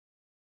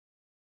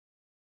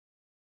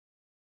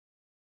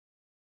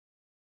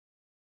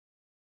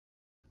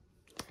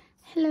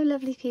Hello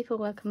lovely people,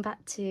 welcome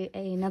back to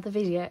another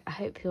video. I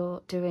hope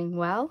you're doing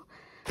well.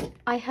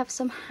 I have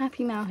some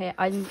Happy Mail here.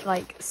 I'm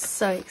like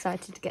so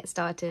excited to get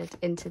started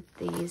into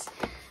these.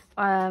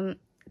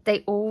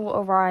 They all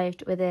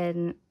arrived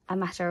within a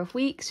matter of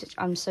weeks, which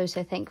I'm so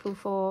thankful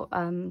for.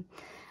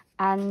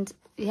 And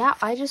yeah,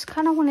 I just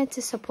kind of wanted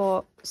to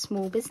support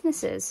small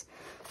businesses.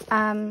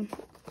 Now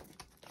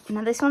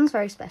this one's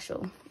very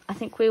special. I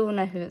think we all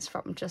know who it's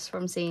from just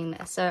from seeing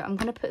this. So I'm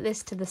going to put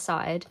this to the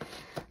side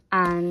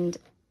and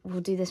we'll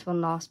do this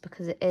one last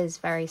because it is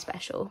very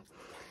special.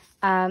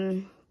 Yeah,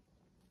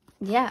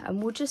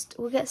 and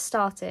we'll get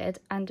started,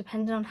 and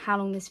depending on how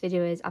long this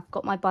video is, I've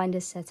got my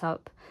binders set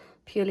up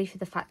purely for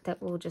the fact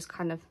that we'll just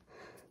kind of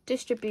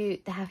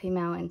distribute the Happy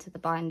Mail into the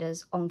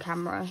binders on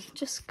camera,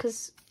 just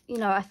because, you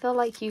know, I feel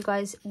like you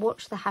guys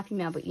watch the Happy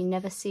Mail but you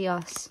never see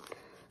us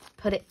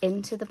put it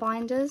into the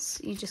binders.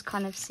 You just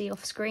kind of see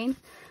off screen.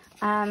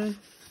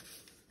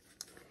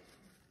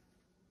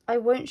 I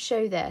won't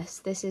show this.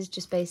 This is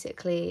just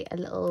basically a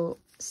little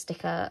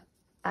sticker.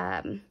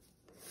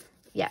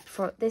 Yeah,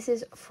 this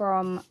is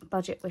from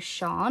Budget with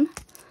Sean.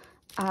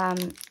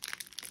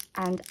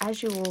 And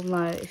as you all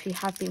know, if you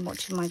have been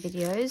watching my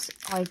videos,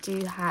 I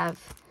do have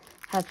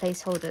her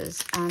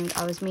placeholders, and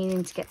I was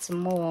meaning to get some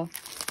more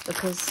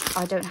because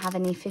I don't have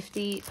any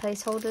 50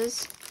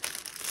 placeholders.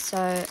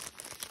 So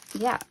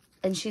yeah,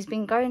 and she's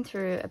been going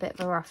through a bit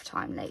of a rough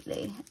time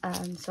lately.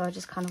 So I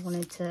just kind of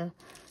wanted to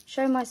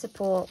show my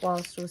support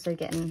whilst also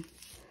getting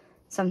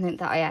something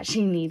that I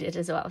actually needed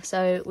as well.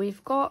 So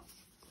we've got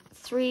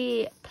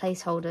 3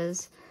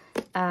 placeholders.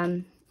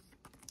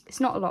 It's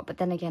not a lot, but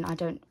then again, I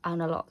don't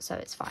earn a lot, so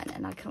it's fine,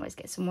 and I can always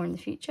get some more in the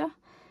future.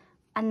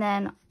 And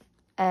then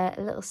a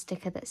little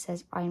sticker that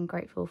says I am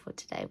grateful for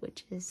today,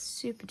 which is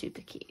super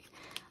duper cute.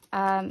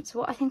 So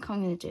what I think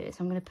I'm going to do is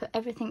I'm going to put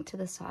everything to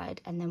the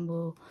side, and then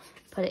we'll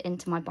put it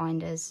into my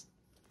binders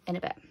in a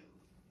bit.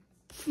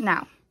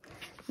 Now,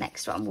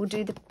 next one, we'll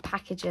do the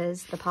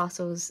packages, the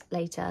parcels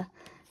later.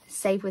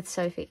 Save with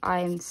Sophie. I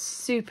am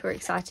super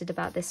excited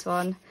about this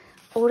one.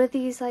 All of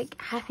these like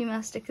Happy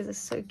Mail stickers are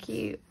so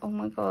cute. Oh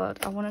my god,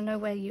 I want to know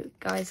where you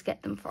guys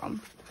get them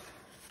from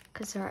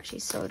because they're actually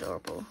so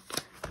adorable.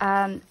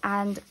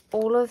 And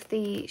all of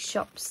the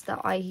shops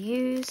that I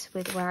use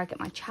with where I get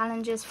my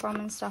challenges from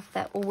and stuff,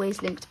 they're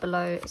always linked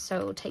below,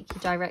 so it will take you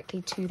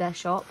directly to their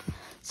shop,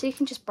 so you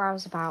can just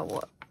browse about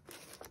what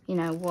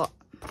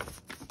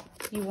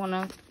you want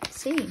to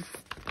see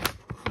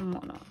and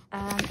whatnot.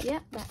 Yeah,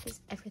 that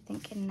is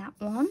everything in that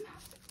one.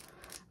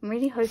 I'm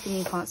really hoping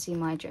you can't see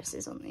my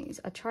addresses on these.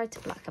 I tried to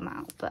black them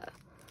out, but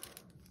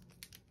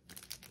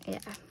yeah.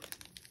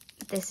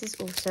 This is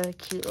also a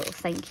cute little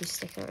thank you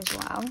sticker as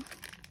well,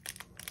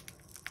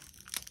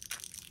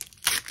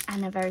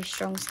 and a very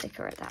strong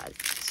sticker at that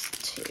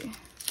too.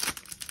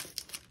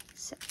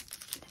 So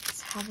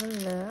let's have a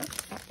look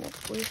at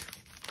what we've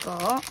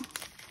got.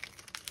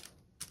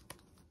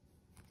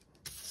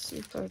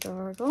 Super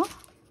adorable.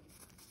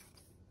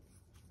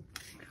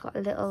 We've got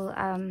a little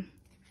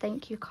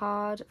thank you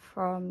card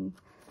from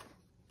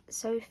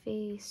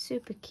Sophie,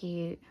 super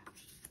cute.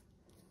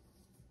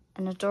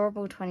 An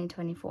adorable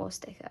 2024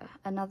 sticker,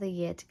 another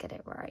year to get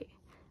it right.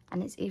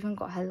 And it's even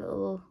got her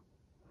little,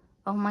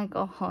 oh my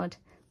god,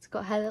 it's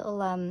got her little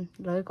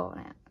logo on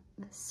it.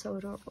 That's so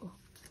adorable.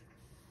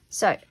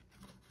 So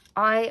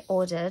I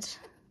ordered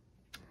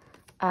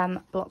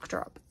block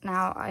drop.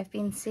 Now I've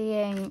been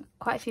seeing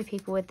quite a few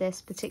people with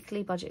this,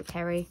 particularly Budget with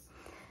Kerry,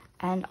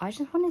 and I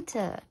just wanted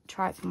to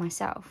try it for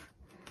myself.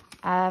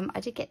 I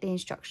did get the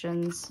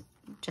instructions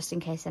just in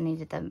case I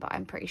needed them, but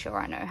I'm pretty sure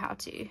I know how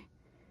to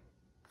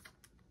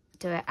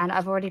do it. And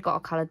I've already got a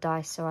coloured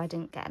dice, so I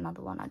didn't get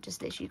another one. I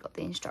just literally got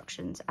the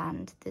instructions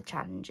and the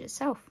challenge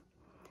itself.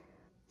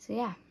 So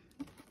yeah.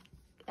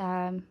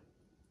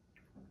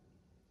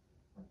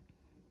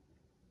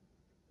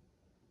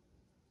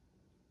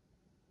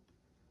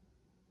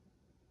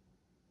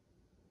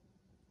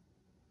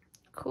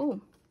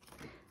 Cool.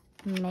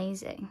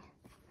 Amazing.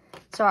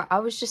 Sorry, I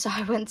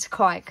went to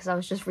quiet because I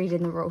was just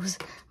reading the rules.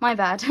 My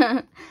bad.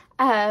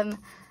 And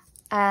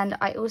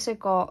I also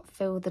got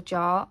Fill the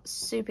Jar,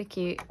 super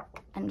cute,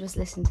 and just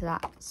listen to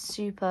that,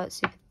 super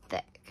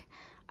thick.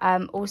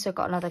 Also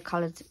got another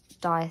coloured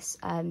dice,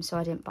 so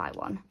I didn't buy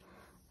one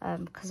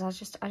because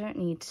I don't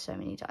need so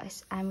many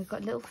dice. And we've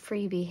got a little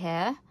freebie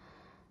here.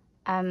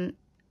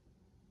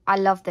 I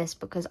love this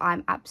because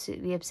I'm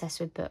absolutely obsessed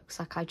with books.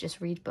 Like, I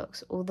just read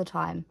books all the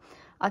time.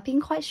 I've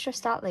been quite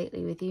stressed out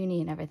lately with uni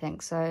and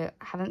everything, so I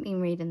haven't been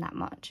reading that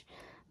much,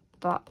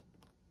 but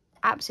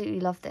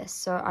absolutely love this.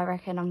 So I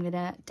reckon I'm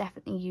gonna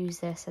definitely use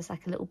this as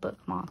like a little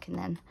bookmark, and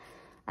then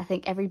I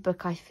think every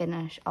book I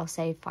finish I'll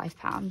save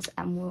 £5,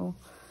 and we'll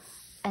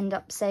end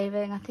up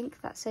saving, I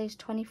think that saves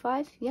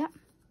 25, yeah,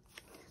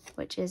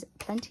 which is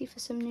plenty for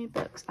some new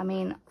books. I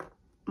mean,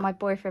 my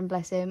boyfriend,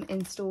 bless him,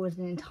 installed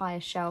an entire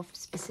shelf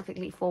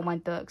specifically for my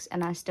books,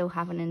 and I still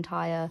have an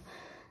entire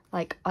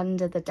like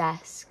under the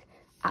desk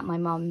at my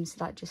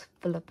mum's, like just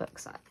full of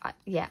books.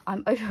 Yeah,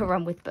 I'm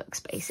overrun with books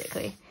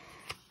basically.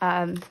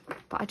 But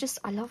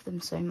I love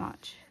them so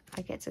much.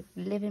 I get to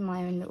live in my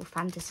own little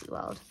fantasy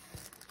world.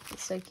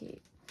 It's so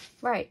cute.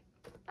 Right,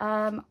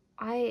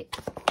 I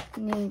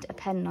need a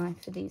pen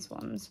knife for these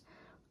ones.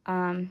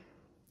 I'm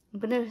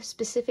going to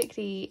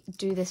specifically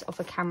do this off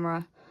a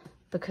camera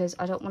because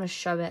I don't want to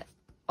show it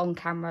on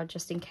camera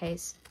just in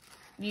case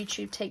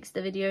YouTube takes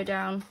the video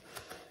down.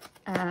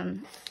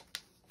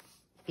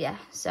 Yeah,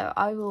 so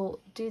I will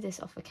do this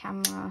off a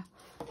camera.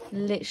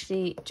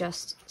 Literally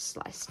just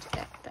sliced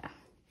it there.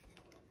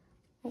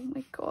 Oh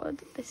my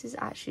god, this is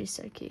actually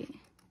so cute.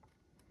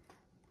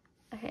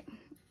 Okay,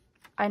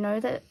 I know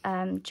that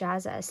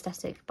Jazz at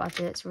Aesthetic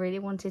Budgets really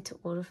wanted to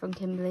order from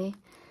Kimberly,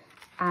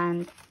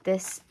 and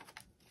this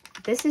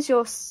is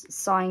your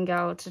sign,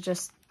 girl, to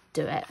just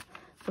do it,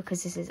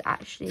 because this is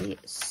actually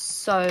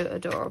so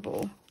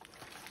adorable.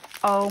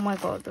 Oh my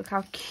god, look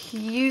how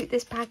cute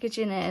this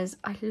packaging is.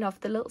 I love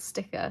the little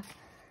sticker.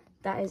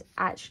 That is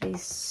actually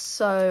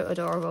so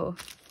adorable.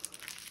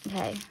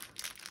 Okay.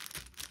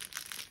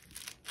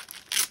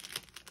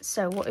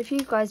 So what have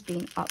you guys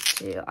been up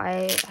to?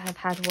 I have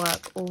had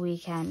work all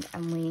weekend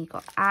and we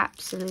got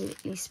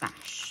absolutely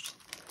smashed.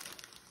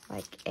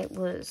 Like, it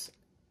was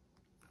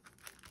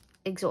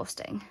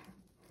exhausting.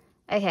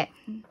 Okay.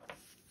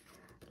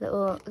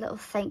 Little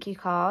thank you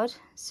card.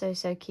 So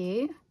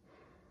cute.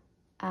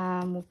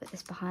 We'll put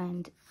this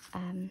behind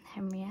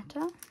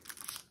Henrietta.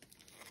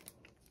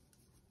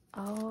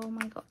 Oh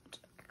my god,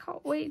 I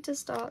can't wait to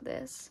start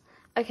this.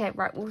 Okay,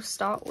 right, we'll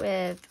start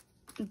with,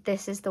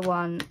 this is the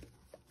one.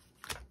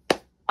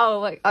 Oh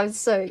my,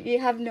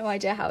 you have no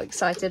idea how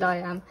excited I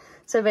am.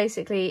 So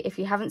basically, if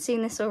you haven't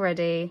seen this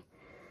already,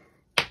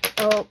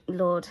 oh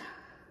lord,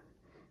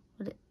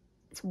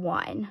 it's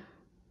wine.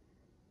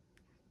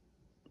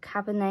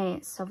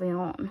 Cabernet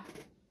Sauvignon,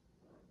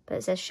 but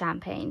it says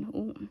champagne.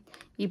 Ooh.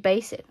 You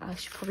base it, I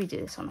should probably do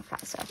this on a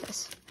flat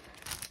surface.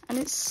 And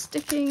it's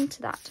sticking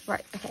to that.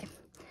 Right, okay.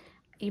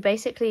 You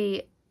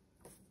basically,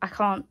 I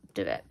can't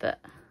do it, but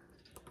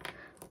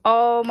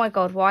oh my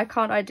god, why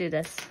can't I do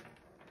this?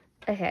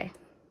 Okay.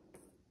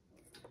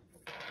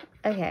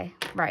 Okay,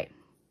 right.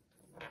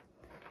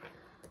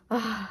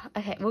 Oh,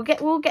 okay,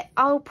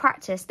 I'll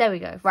practice. There we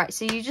go. Right,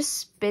 so you just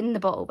spin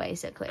the bottle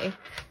basically,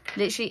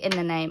 literally in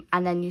the name,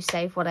 and then you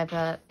save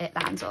whatever it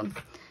lands on.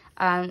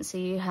 So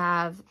you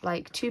have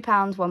like £2,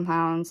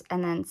 £1,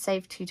 and then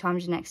save 2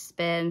 times your next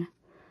spin.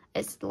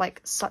 It's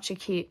like such a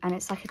cute, and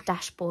it's like a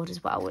dashboard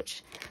as well,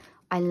 which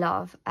I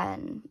love.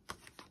 And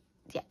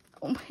yeah,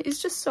 it's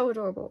just so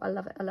adorable. I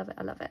love it. I love it.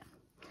 I love it.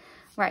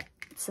 Right,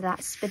 so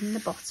that's spin the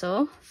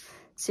bottle.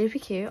 Super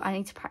cute. I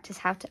need to practice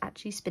how to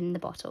actually spin the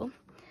bottle.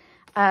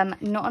 Not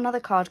another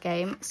card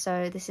game.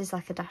 So this is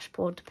like a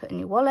dashboard to put in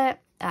your wallet.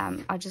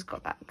 I just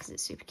got that because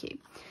it's super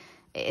cute.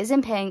 It is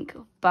in pink,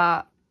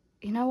 but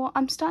you know what?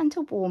 I'm starting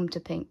to warm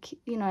to pink.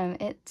 You know,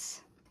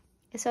 it's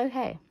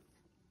okay.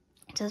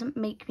 It doesn't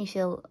make me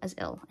feel as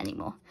ill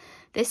anymore.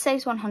 This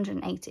saves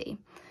 180.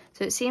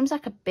 So it seems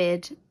like a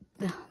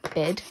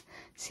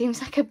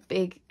seems like a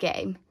big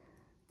game.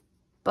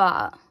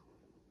 But,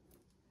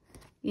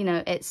 you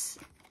know, it's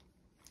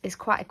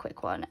quite a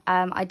quick one.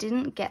 I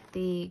didn't get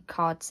the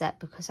card set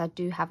because I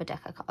do have a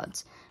deck of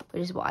cards,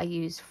 which is what I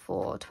use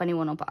for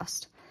 21 or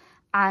bust.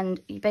 And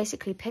you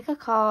basically pick a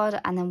card,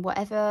 and then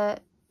whatever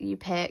you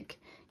pick,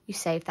 you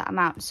save that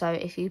amount. So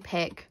if you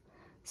pick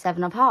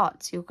 7 of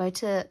hearts, you'll go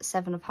to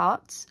 7 of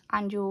hearts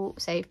and you'll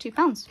save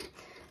 £2.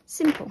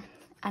 Simple.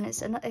 And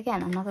it's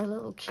again another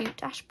little cute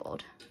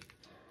dashboard.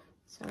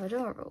 So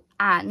adorable.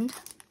 And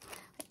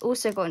I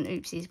also got an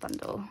Oopsies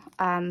bundle.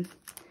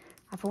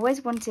 I've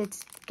always wanted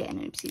to get an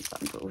Oopsies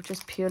bundle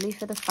just purely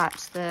for the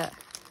fact that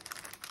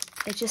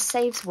it just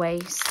saves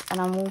waste,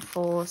 and I'm all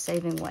for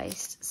saving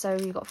waste. So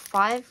we got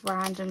 5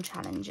 random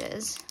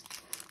challenges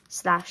 /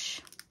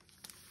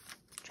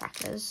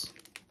 trackers.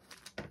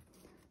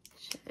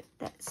 So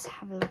let's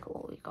have a look at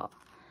what we got.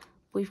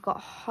 We've got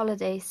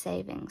holiday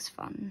savings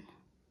fund.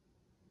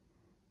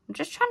 I'm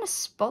just trying to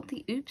spot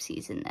the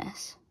oopsies in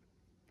this.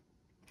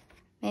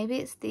 Maybe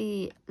it's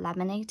the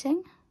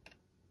laminating,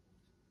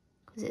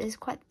 because it is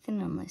quite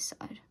thin on this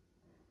side.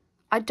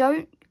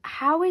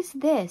 How is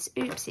this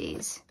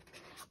oopsies?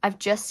 I've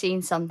just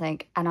seen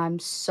something and I'm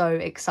so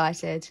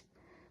excited.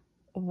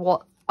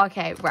 What?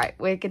 Okay, right,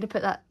 we're gonna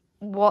put that.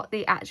 What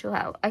the actual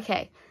hell?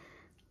 Okay,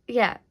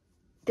 yeah,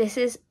 this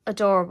is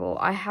adorable.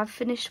 I have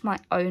finished my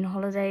own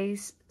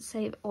holidays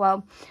save.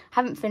 Well,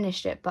 haven't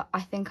finished it, but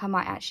I think I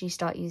might actually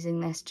start using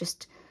this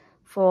just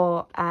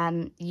for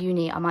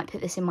uni. I might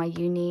put this in my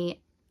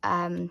uni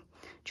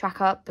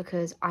tracker,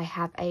 because I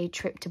have a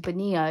trip to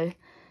Borneo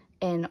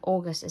in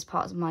August as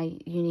part of my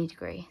uni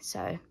degree,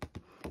 so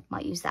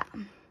might use that.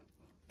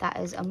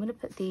 I'm gonna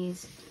put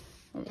these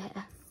over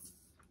here.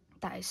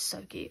 That is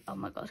so cute. Oh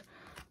my god,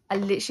 I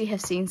literally have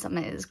seen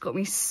something that's got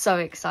me so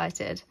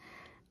excited.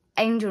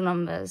 Angel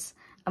numbers,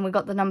 and we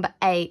got the number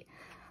 8.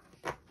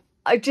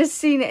 I've just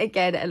seen it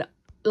again, and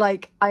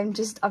like I'm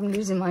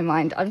losing my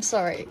mind. I'm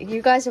sorry,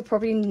 you guys have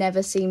probably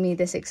never seen me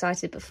this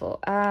excited before.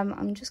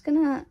 I'm just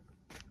gonna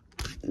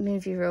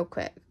move you real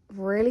quick.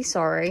 Really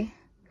sorry,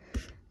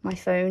 my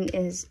phone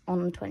is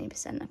on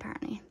 20%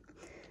 apparently.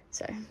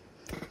 So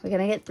we're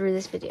going to get through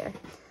this video.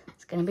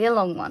 It's going to be a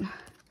long one.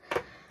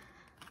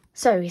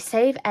 So we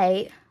save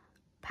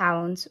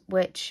 £8,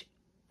 which,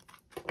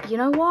 you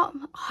know what?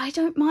 I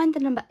don't mind the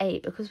number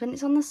 8 because when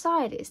it's on the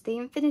side, it's the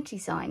infinity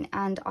sign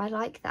and I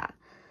like that.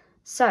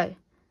 So,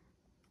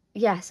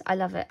 yes, I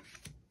love it.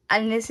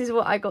 And this is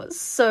what I got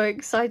so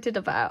excited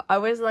about. I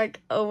was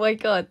like, oh my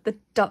God, the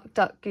Duck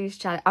Duck Goose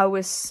challenge. I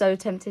was so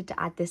tempted to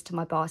add this to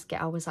my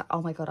basket. I was like,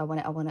 oh my God, I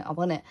want it, I want it, I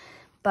want it.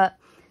 But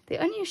the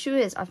only issue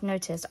is I've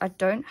noticed I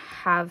don't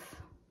have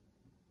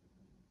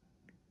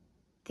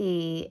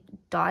the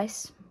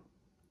dice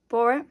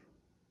for it.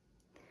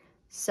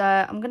 So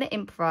I'm going to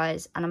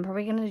improvise and I'm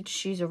probably going to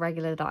just use a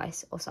regular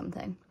dice or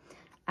something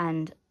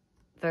and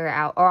figure it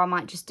out. Or I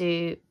might just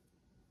do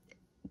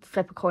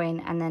flip a coin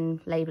and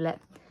then label it.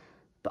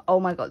 But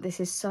oh my God, this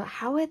is so...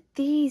 How are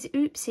these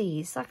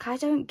oopsies? Like, I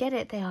don't get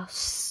it. They are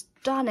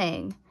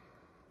stunning.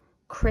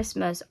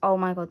 Christmas. Oh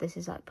my God, this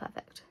is like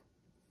perfect.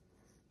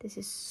 This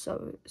is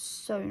so,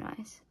 so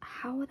nice.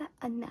 How are that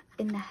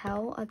in the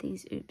hell are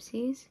these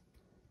oopsies?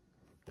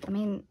 I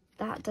mean,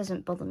 that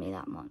doesn't bother me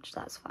that much.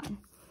 That's fine.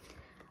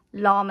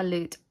 Llama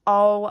loot.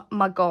 Oh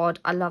my God,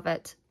 I love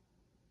it.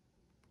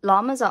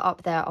 Llamas are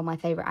up there on my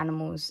favourite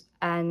animals.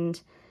 And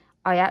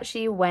I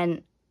actually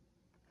went...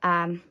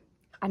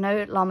 I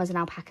know llamas and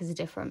alpacas are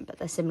different, but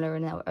they're similar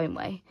in their own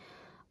way.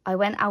 I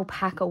went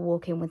alpaca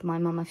walking with my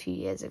mum a few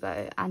years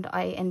ago, and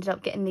I ended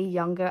up getting the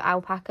younger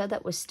alpaca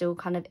that was still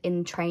kind of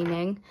in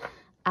training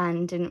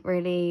and didn't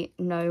really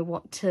know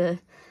what to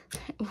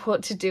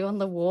do on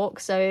the walk.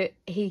 So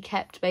he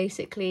kept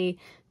basically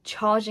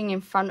charging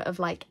in front of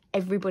like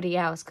everybody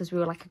else, because we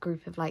were like a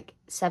group of like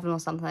 7 or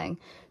something,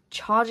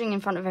 charging in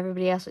front of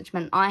everybody else, which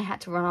meant I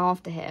had to run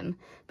after him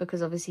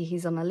because obviously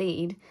he's on a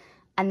lead,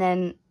 and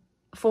then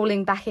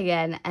falling back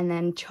again and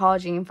then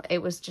charging.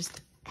 It was just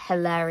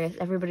hilarious.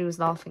 Everybody was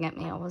laughing at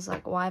me. I was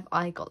like, why have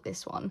I got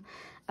this one?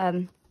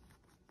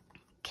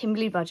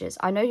 Kimberly Budgets.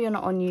 I know you're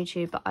not on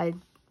YouTube, but I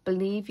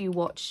believe you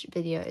watch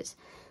videos.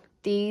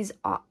 These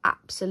are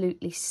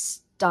absolutely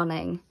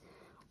stunning.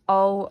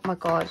 Oh my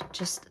God,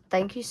 just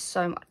thank you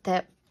so much.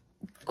 They're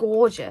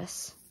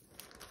gorgeous.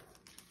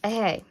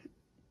 Okay,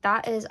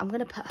 that is... I'm going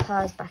to put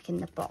hers back in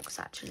the box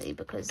actually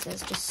because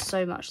there's just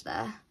so much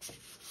there.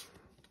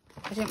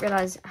 I didn't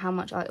realise how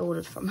much I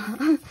ordered from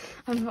her.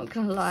 I'm not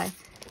going to lie.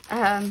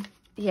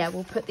 Yeah,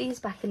 we'll put these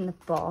back in the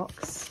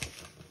box.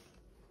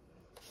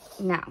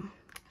 Now,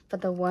 for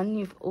the one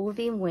you've all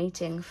been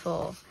waiting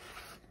for.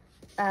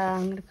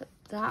 I'm going to put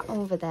that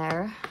over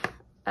there.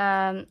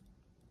 The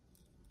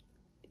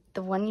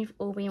one you've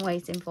all been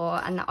waiting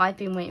for and that I've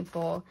been waiting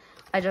for.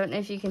 I don't know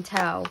if you can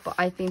tell, but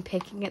I've been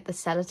picking at the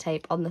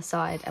sellotape on the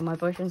side and my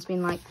boyfriend's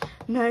been like,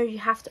 no, you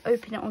have to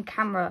open it on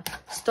camera.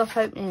 Stop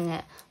opening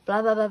it.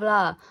 Blah, blah, blah,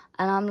 blah.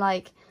 And I'm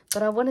like,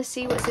 but I want to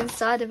see what's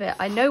inside of it.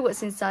 I know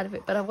what's inside of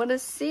it, but I want to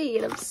see.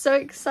 And I'm so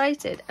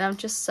excited. And I'm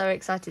just so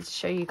excited to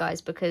show you guys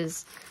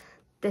because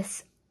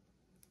this...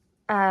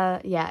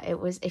 yeah, it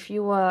was... If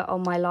you were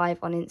on my live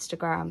on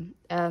Instagram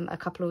a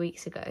couple of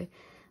weeks ago,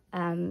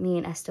 me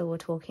and Esther were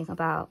talking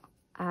about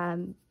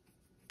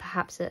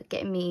perhaps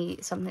getting me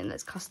something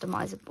that's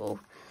customizable,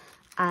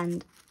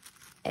 and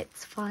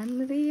it's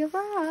finally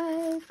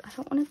arrived. I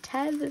don't want to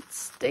tear the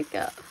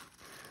sticker.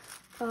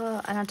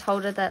 And I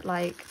told her that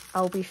like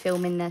I'll be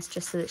filming this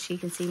just so that she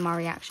can see my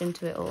reaction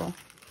to it all.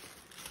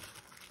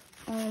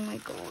 Oh my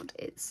God,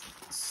 it's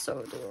so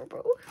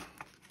adorable.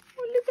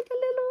 Oh, look at the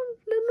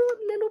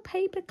little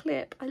paper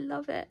clip. I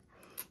love it.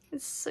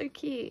 It's so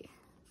cute.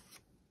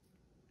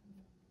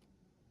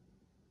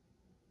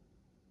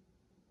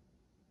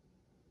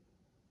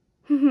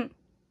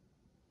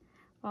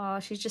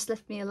 Oh, she's just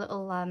left me a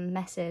little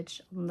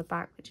message on the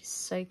back, which is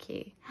so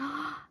cute.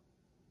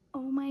 Oh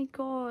my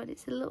God,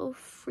 it's a little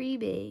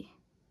freebie.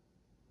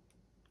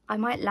 I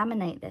might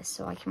laminate this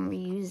so I can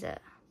reuse it,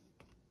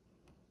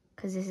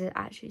 because this is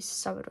actually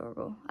so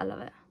adorable. I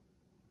love it.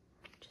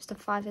 Just a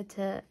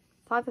 £5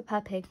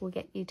 per pig will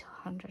get you to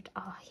 100.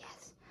 Oh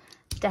yes,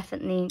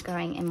 definitely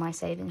going in my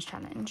savings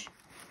challenge.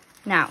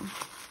 Now,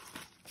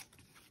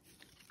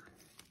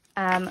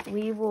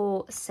 we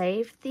will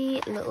save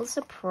the little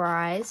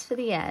surprise for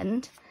the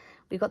end.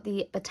 We got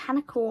the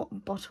botanical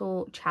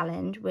bottle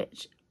challenge,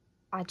 which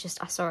I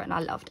saw it and I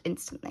loved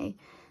instantly.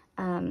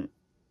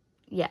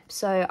 Yeah,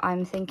 so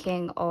I'm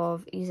thinking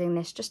of using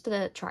this just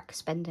to track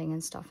spending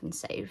and stuff and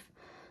save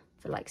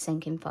for like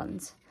sinking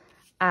funds.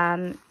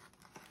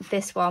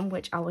 This one,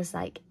 which I was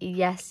like,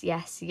 yes,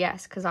 yes,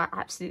 yes, because I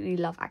absolutely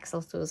love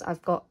axolotls.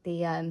 I've got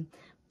the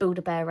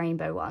Build-A-Bear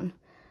rainbow one,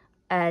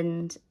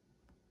 and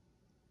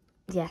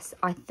yes,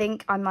 I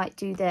think I might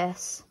do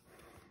this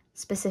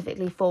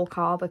specifically for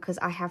car because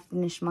I have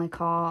finished my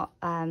car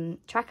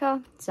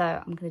tracker, so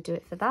I'm going to do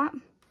it for that.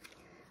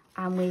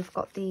 And we've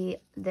got the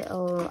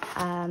little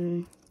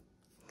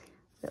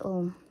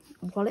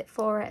wallet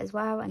for it as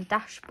well, and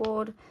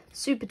dashboard.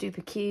 Super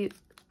duper cute.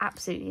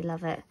 Absolutely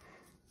love it.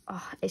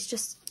 Oh, it's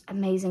just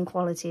amazing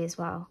quality as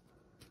well.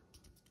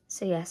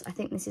 So yes, I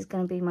think this is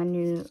going to be my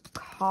new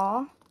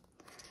car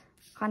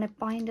kind of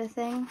binder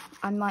thing.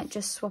 I might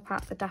just swap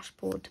out the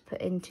dashboard to put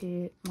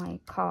into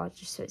my car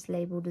just so it's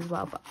labelled as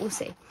well, but we'll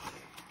see.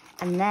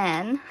 And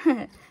then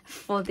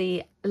for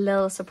the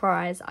little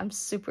surprise I'm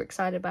super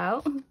excited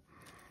about,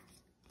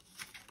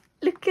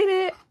 look at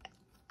it.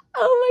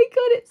 Oh my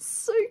god, it's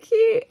so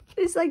cute.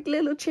 It's like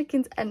little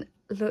chickens, and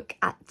look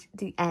at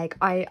the egg.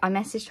 I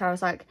messaged her, I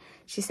was like,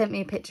 she sent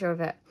me a picture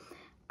of it,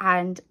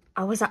 and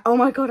I was like, oh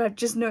my god, I've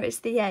just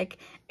noticed the egg.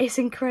 It's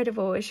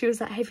incredible. And she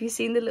was like, have you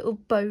seen the little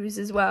bows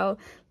as well?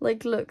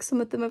 Like, look, some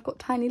of them have got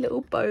tiny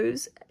little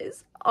bows.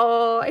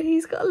 Oh, and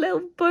he's got a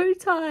little bow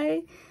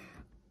tie.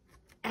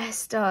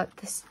 Esther,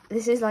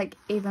 this is like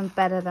even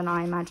better than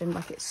I imagined.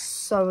 Like, it's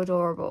so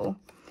adorable.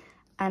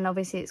 And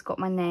obviously it's got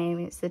my name.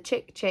 It's the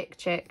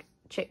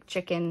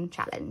Chicken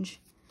Challenge.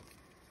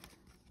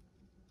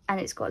 And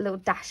it's got a little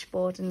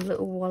dashboard and a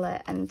little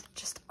wallet, and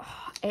just,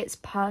 oh, it's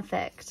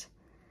perfect.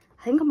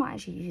 I think I might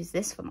actually use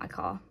this for my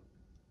car.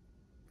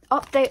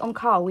 Update on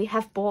car. We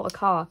have bought a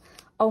car.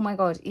 Oh my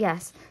god,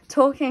 yes.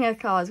 Talking of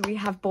cars, we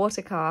have bought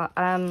a car.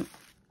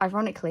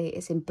 Ironically,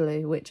 it's in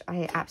blue, which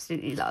I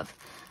absolutely love.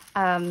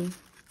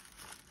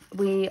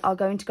 We are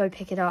going to go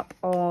pick it up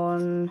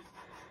on...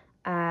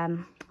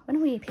 when are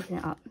we picking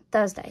it up?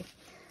 Thursday.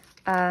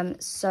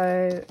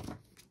 So,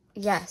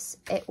 yes,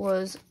 it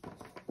was...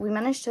 We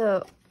managed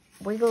to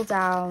wiggle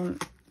down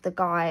the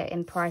guy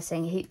in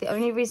pricing. The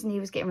only reason he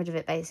was getting rid of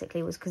it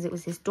basically was because it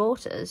was his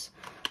daughter's,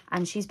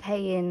 and she's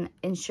paying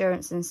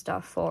insurance and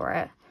stuff for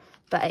it,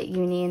 but at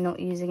uni and not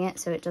using it,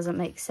 so it doesn't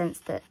make sense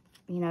that,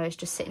 you know, it's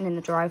just sitting in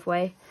the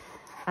driveway.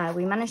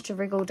 We managed to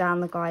wriggle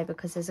down the guy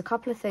because there's a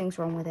couple of things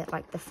wrong with it,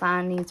 like the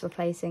fan needs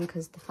replacing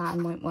because the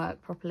fan won't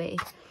work properly.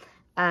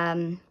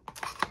 What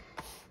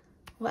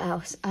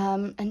else?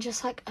 And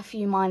just like a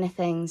few minor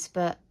things,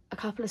 but a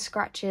couple of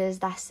scratches,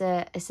 that's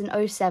it. It's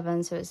an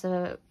 07, so it's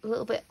a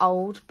little bit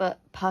old, but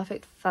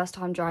perfect for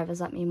first-time drivers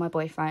like me and my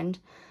boyfriend.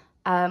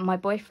 My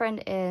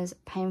boyfriend is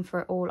paying for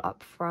it all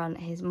up front.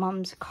 His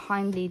mum's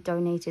kindly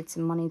donated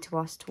some money to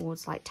us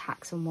towards like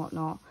tax and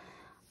whatnot.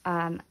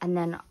 And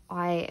then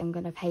I am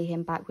going to pay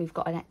him back. We've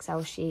got an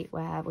Excel sheet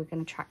where we're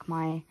going to track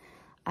my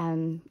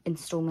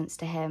installments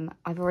to him.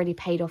 I've already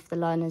paid off the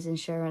learner's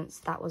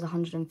insurance. That was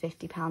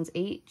 £150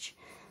 each.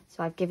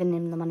 So I've given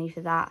him the money for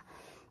that.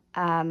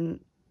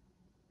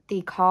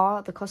 The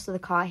cost of the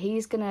car,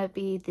 he's going to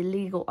be the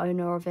legal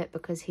owner of it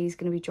because he's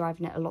going to be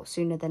driving it a lot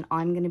sooner than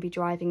I'm going to be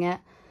driving it.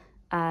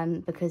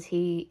 Because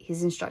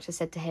his instructor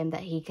said to him that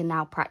he can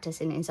now practice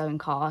in his own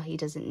car. He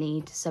doesn't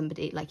need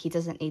somebody, like, he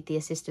doesn't need the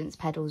assistance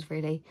pedals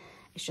really.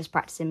 It's just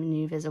practicing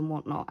maneuvers and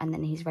whatnot, and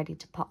then he's ready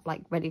to pop, like,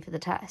 ready for the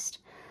test.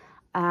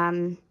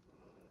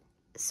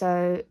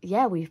 So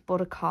yeah, we've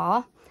bought a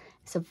car.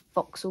 It's a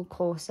Vauxhall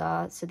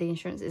Corsa, so the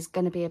insurance is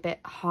going to be a bit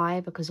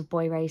high because of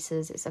boy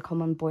racers. It's a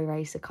common boy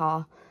racer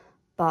car,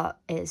 but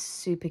it's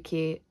super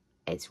cute.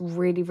 It's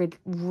really, really,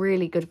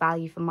 really good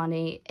value for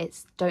money.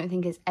 Don't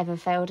think it's ever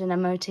failed an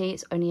MOT.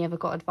 It's only ever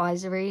got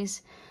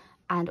advisories,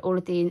 and all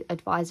of the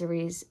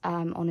advisories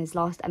on his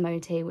last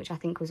MOT, which I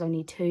think was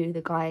only 2,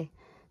 the guy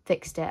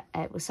fixed it.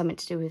 It was something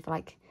to do with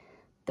like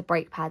the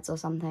brake pads or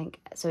something.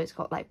 So it's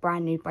got like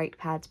brand new brake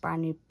pads,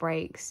 brand new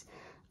brakes,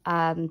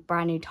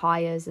 brand new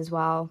tires as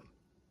well.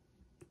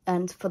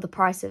 And for the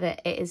price of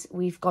it,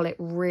 we've got it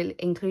really,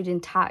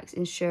 including tax,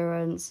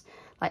 insurance,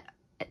 like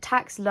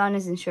tax,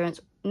 learner's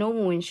insurance,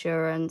 normal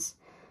insurance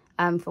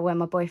for when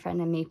my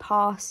boyfriend and me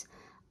pass,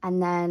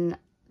 and then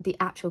the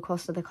actual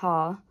cost of the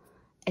car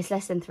is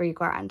less than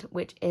 £3,000,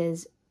 which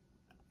is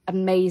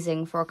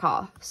amazing for a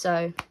car.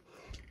 So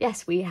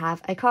yes, we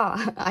have a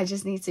car. I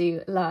just need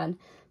to learn,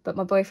 but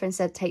my boyfriend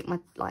said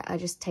I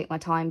just take my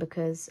time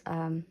because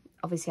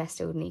obviously I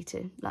still need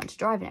to learn to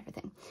drive and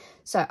everything.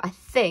 So I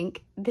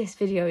think this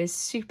video is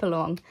super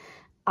long.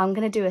 I'm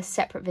going to do a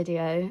separate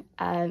video,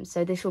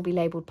 so this will be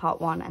labelled part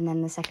 1, and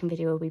then the second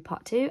video will be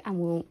part 2, and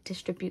we'll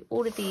distribute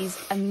all of these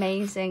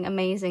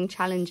amazing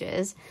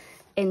challenges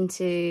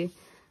into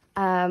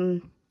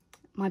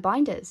my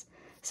binders.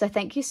 So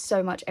thank you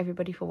so much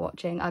everybody for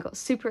watching. I got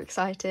super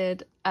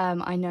excited.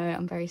 I know,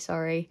 I'm very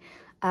sorry.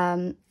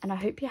 And I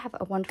hope you have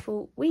a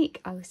wonderful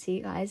week. I will see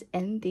you guys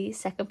in the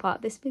second part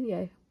of this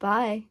video.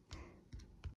 Bye.